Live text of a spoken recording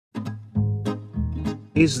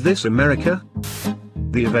Is this America?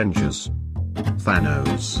 The Avengers.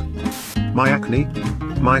 Thanos. My acne.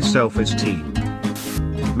 My self-esteem.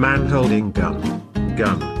 Man holding gun.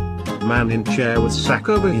 Gun. Man in chair with sack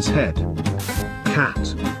over his head.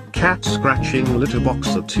 Cat. Cat scratching litter box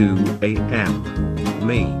at 2 a.m.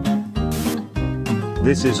 Me.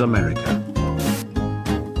 This is America.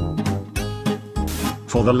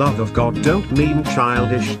 For the love of God, don't meme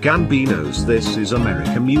Childish Gambino's This Is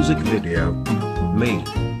America music video. Me.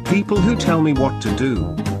 People who tell me what to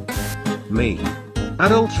do. Me.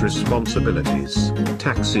 Adult responsibilities,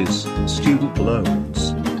 taxes, student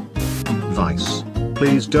loans. Vice.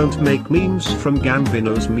 Please don't make memes from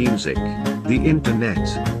Gambino's music, the internet.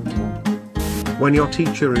 When your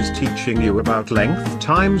teacher is teaching you about length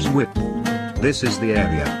times width, this is the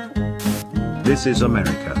area. This is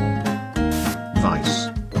America. Vice.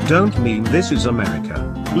 Don't meme This Is America,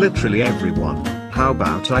 literally everyone, how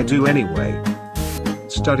about I do anyway?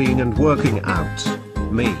 Studying and working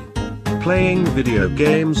out. Me. Playing video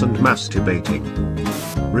games and masturbating.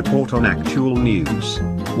 Report on actual news.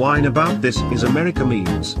 Whine about This Is America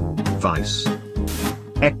memes. Vice.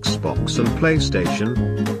 Xbox and PlayStation.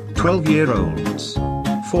 12-year-olds.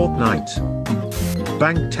 Fortnite.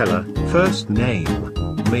 Bank teller, first name.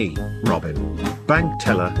 Me, Robin. Bank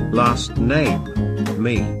teller, last name.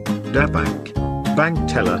 Me, Da Bank. Bank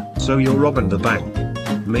teller, so you're robbing the bank.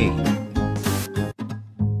 Me.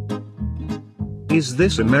 Is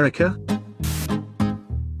this America?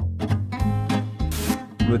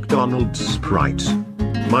 McDonald's Sprite.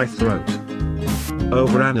 My throat.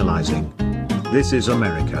 Overanalyzing. This is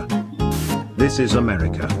America. This is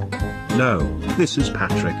America. No, this is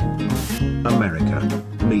Patrick. America.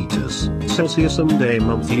 Meters, Celsius and day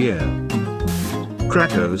month year.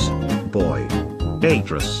 Krakos, boy.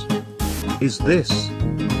 Dangerous. Is this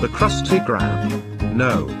the Krusty Krab?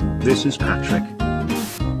 No, this is Patrick.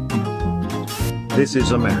 This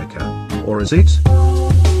is America. Or is it?